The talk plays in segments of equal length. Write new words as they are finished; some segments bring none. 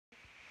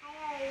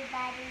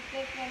Daddy,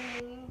 this is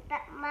Minnie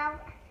Mouse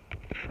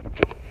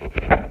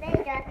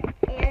LEGO,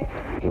 and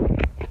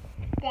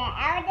they're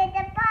out of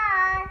the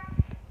box.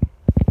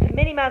 The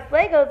Minnie Mouse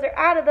Legos are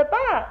out of the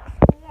box.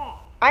 Yeah.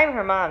 I'm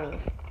her mommy.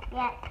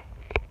 Yeah.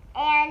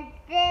 And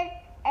this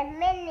is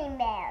Minnie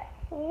Mouse.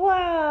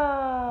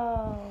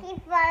 Wow. She's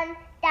from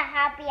the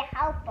Happy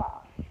Helper.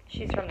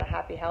 She's from the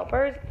Happy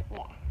Helpers?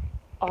 Yeah.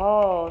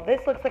 Oh,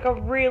 this looks like a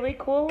really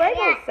cool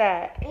Lego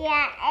set.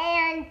 Yeah,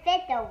 and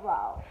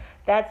Figaro.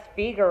 That's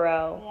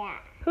Figaro. Yeah.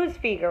 Who's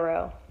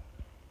Figaro?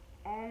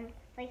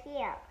 Right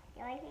here.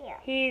 Right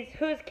here.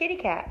 Who's Kitty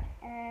Cat?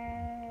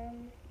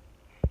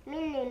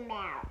 Minnie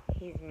Mouse.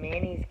 He's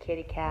Minnie's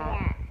kitty cat.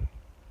 Yeah.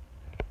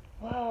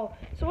 Whoa.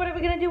 So what are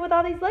we going to do with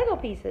all these Lego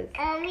pieces?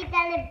 We're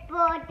gonna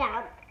build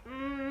the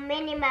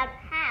Minnie Mouse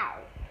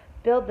house.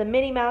 Build the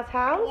Minnie Mouse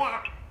house?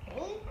 Yeah.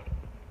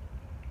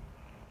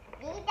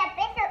 See the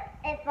picture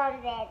is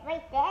from there,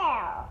 right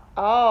there.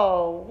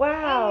 Oh,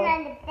 wow. And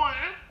on the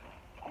back,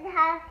 it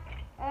has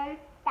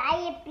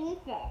tiny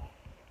pieces.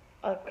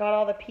 I've got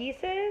all the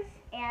pieces?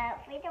 Yeah,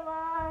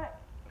 Figaro.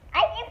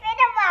 I see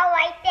Figaro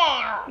right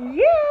there.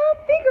 Yeah,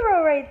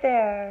 Figaro right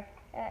there.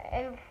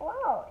 And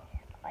float.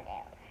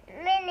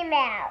 Minnie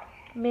Mouse.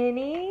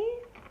 Minnie?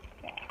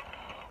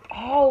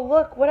 Oh,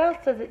 look, what else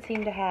does it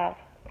seem to have?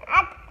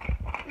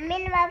 A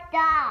Minnie Mouse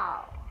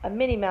doll. A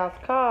Minnie Mouse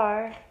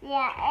car.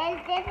 Yeah, and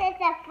this is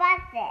a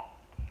faucet.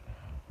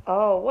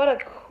 Oh, what a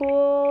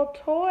cool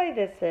toy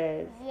this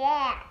is.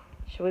 Yeah.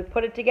 Should we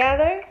put it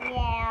together?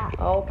 Yeah.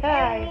 Okay.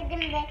 And we can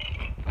make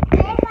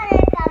this one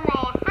is from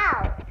my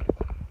house.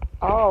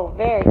 Oh,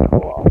 very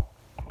cool.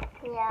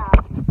 Yeah.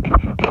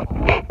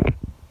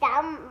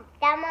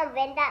 Grandma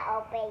Linda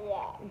opened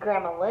it.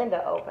 Grandma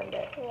Linda opened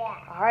it.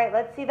 Yeah. All right,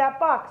 let's see that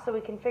box so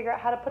we can figure out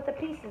how to put the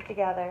pieces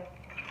together.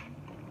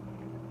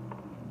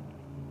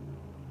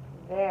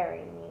 Very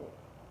neat.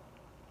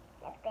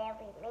 That's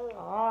very neat.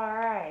 All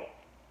right.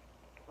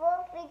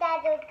 What we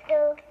gotta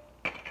do?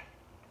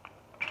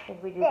 I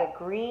think we do the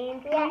green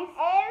piece. Yeah, and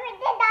we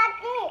did not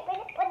see.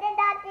 We did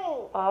not see.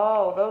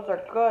 Oh, those are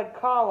good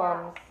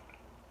columns.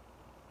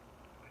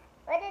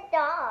 What is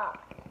dog?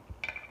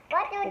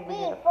 What I do think we do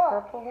these the for?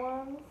 purple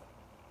ones.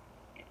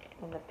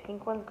 And the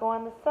pink ones go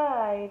on the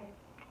side.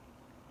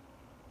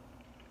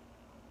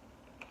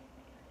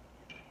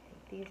 I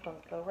think these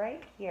ones go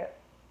right here.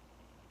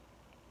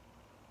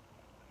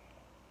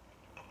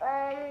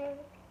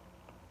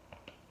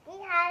 He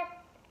has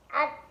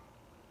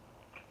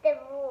the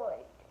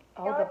wood.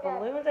 Oh, the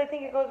balloons, I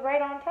think it goes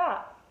right on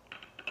top.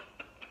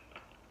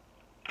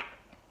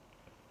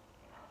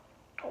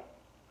 Oh,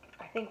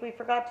 I think we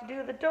forgot to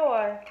do the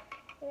door.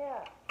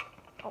 Yeah.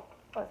 Oh,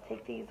 let's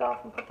take these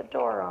off and put the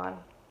door on.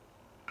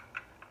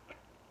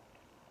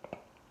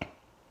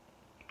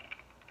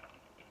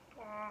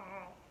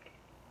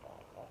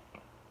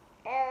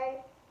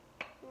 And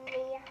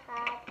we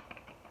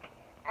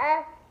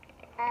have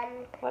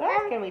What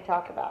else can we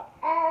talk about?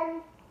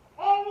 and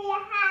we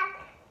have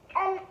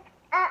on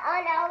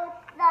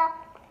the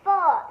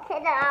floor,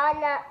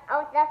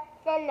 on the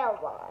center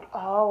one.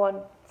 Oh, and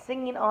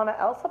singing Anna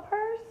Elsa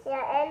purse?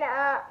 Yeah, and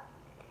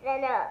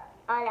center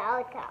on the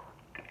outside.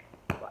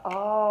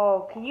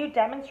 Oh, can you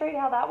demonstrate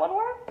how that one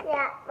works?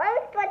 Yeah, let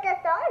me put the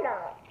song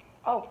on.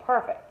 Oh,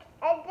 perfect.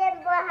 And then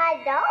put her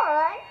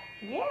on.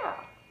 Yeah.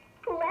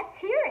 Let's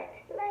hear it.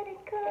 Let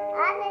it go.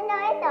 I didn't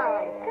know it's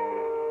on.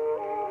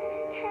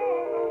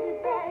 Can't hold it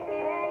back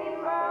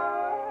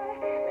anymore.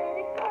 Let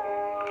it go.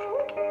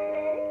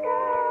 Let it go.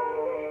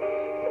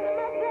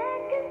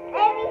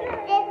 Maybe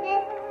this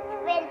is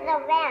spins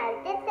around.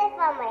 This is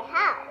from my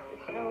house.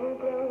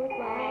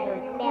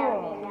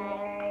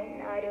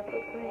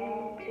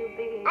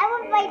 I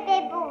would play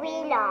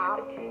Vampirina.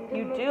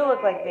 You do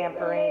look like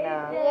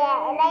Vampirina.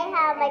 Yeah, and I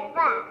have my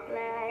flash.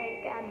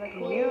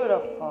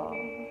 Beautiful.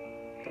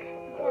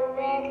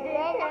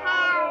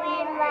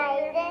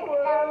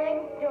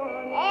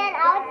 And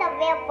also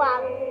real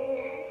box.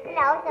 And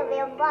also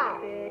real box.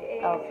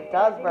 Elsa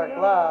does wear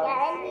gloves.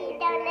 Yeah, and he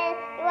done it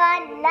to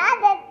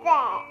another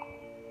set.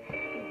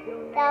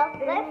 So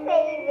my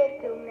favorite.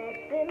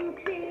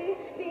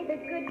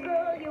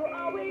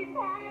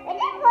 And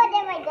then put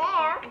it right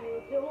there.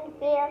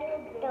 Here,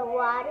 the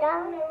water.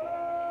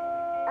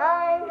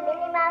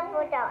 Minnie Mouse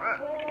photo.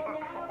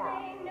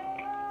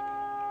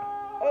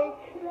 And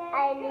I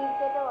need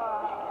the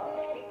door.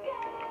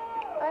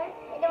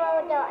 The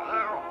photo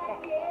out.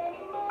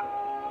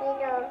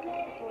 Little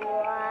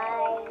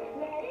white.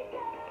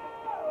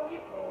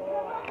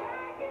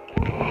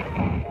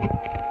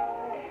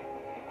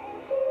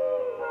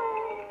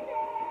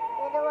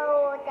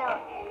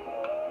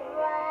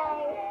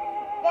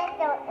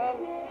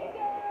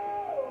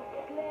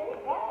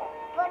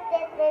 Put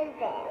this in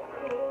there. Put this in there.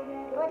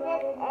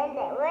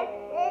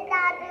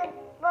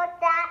 Put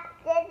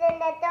this in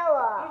the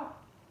door.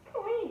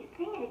 Please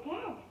sing it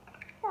again.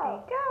 There you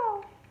go.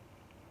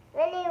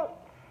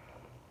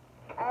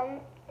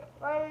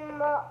 One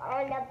more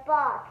on the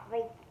box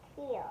right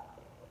here.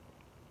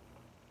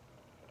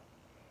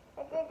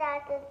 What did I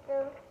do?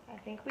 I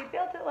think we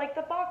built it like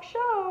the box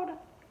showed.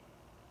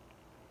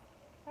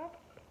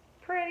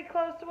 pretty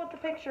close to what the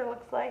picture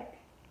looks like.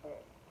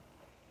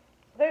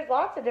 There's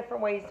lots of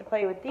different ways to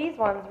play with these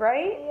ones,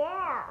 right?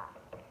 Yeah.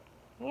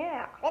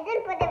 Yeah. Let's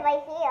just put it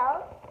right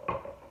here.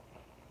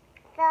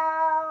 So,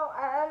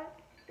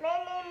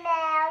 Minnie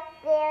Mouse,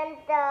 then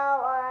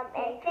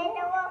and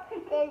Figaro,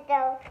 then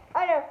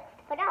oh no,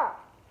 put off.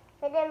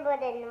 We then put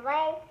it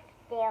right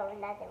there,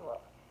 another one.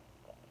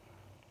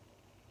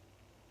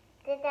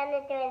 Then the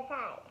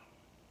inside.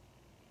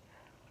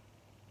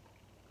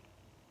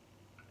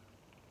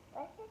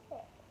 What is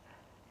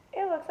it?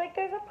 It looks like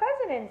there's a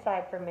present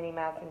inside for Minnie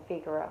Mouse and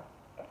Figaro.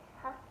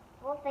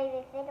 What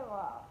baby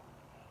Figaro?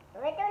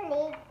 We don't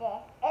need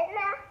this. It's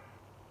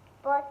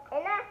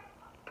not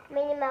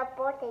Minnie Mouse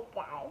birthday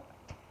time.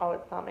 Oh,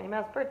 it's not Minnie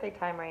Mouse birthday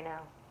time right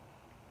now.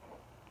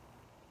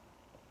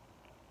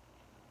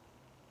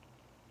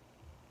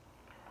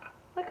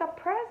 Look, a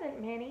present,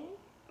 Minnie.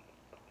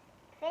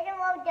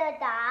 Figaro the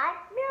dog.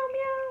 Meow,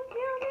 meow,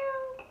 meow,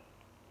 meow.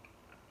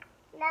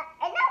 No,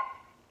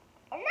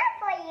 enough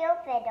for you,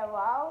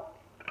 Figaro.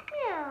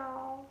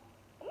 Meow.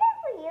 Enough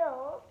for you.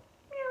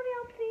 Meow,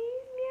 meow,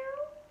 please, meow.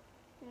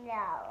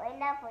 No,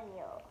 enough for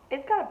you.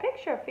 It's got a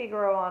picture of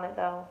Figaro on it,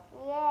 though.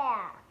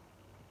 Yeah.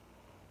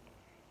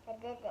 I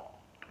did it.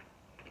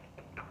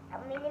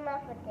 A Minnie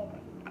Mouse did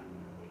it.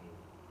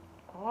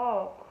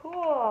 Oh,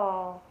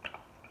 cool.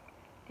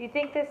 Do you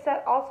think this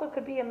set also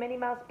could be a Minnie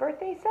Mouse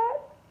birthday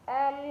set?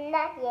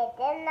 Not yet.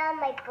 It's not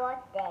my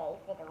birthday,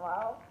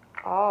 Figaro.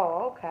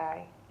 Oh,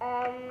 okay.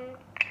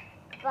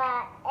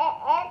 But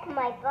it's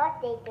my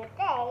birthday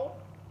today.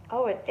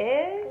 Oh, it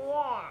is?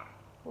 Yeah.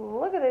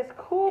 Look at this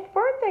cool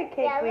birthday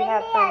cake Yeah, we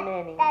have for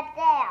Minnie. That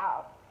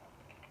there.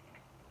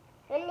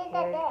 We need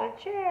that Here's there.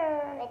 the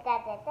chair. With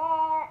that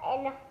there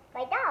and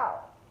my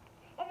doll.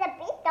 It's a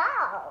big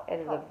doll. It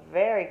is a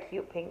very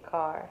cute pink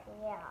car.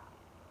 Yeah.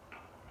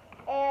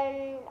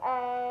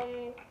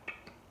 And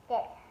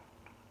this.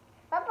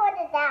 What put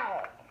it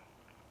down?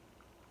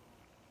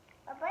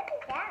 What put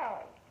it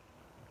down?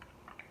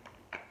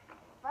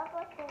 What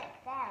put it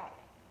down?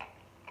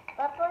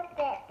 What put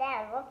it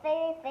down? What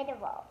very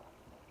fitable?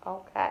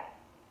 Okay.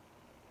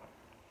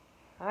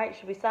 All right,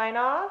 should we sign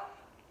off?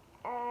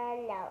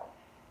 No.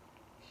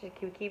 Can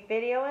we keep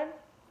videoing?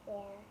 Yeah.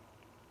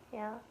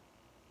 Yeah.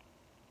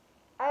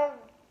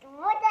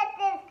 What is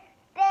this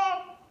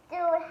big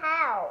dude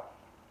house?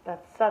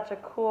 That's such a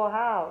cool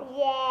house.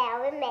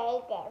 Yeah, we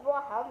made it.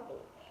 We're hungry.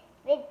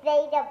 We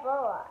played the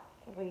board.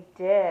 We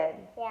did.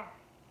 Yeah.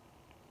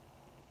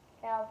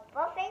 So,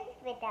 we're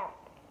finished with them.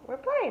 We're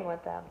playing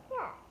with them.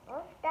 Yeah,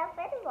 we're still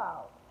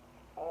fitable.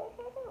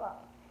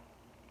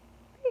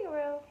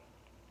 Figaro.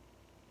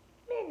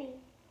 Minnie.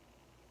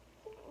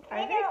 Are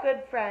they Figaro-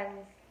 good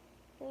friends?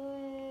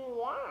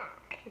 Yeah.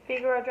 Should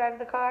Figaro drive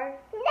the car?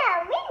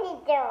 No,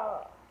 Minnie do.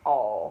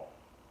 Oh.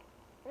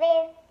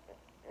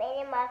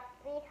 Minnie must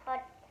beat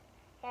her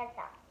hands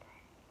up.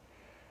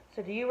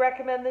 So do you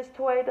recommend this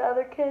toy to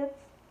other kids?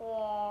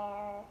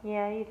 Yeah.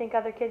 Yeah, you think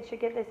other kids should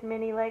get this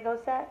mini Lego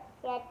set?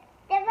 Yeah.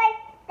 Just like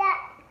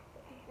that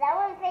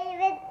one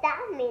favorite that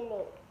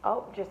Minnie.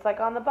 Oh, just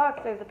like on the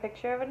box, there's a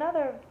picture of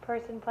another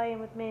person playing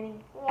with Minnie.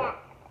 Yeah.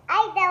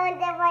 I don't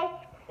want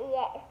to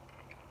yes.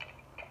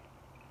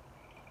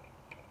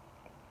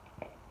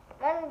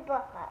 Let me put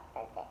her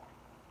right there.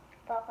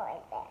 Put her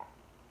right there.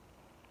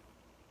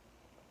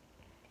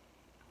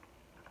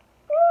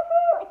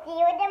 Woohoo! See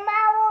you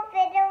tomorrow,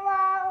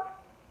 Figaro.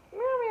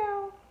 Meow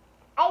meow.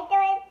 I do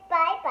it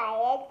bye-bye.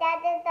 It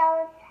doesn't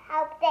so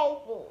help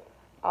Daisy.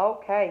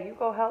 Okay, you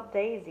go help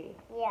Daisy.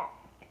 Yeah.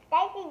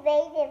 Daisy's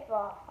waiting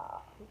for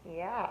her.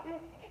 Yeah.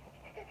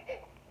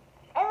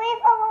 I'm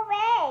waiting for her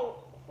way.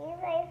 She's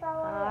waiting for her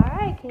All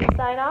right, can you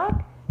sign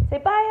off? Say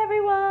bye,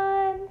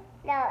 everyone.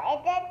 No,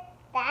 it's just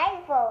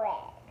time for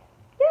it.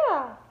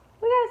 Yeah,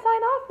 we gotta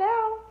sign off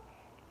now.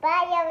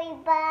 Bye,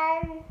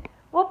 everyone.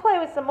 We'll play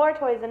with some more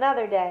toys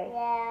another day.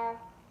 Yeah,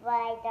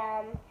 like,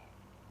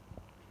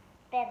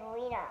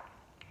 Ballerina.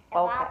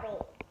 Okay.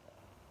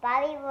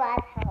 Bobby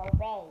lost her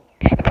way.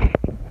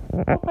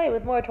 We'll play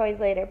with more toys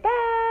later. Bye.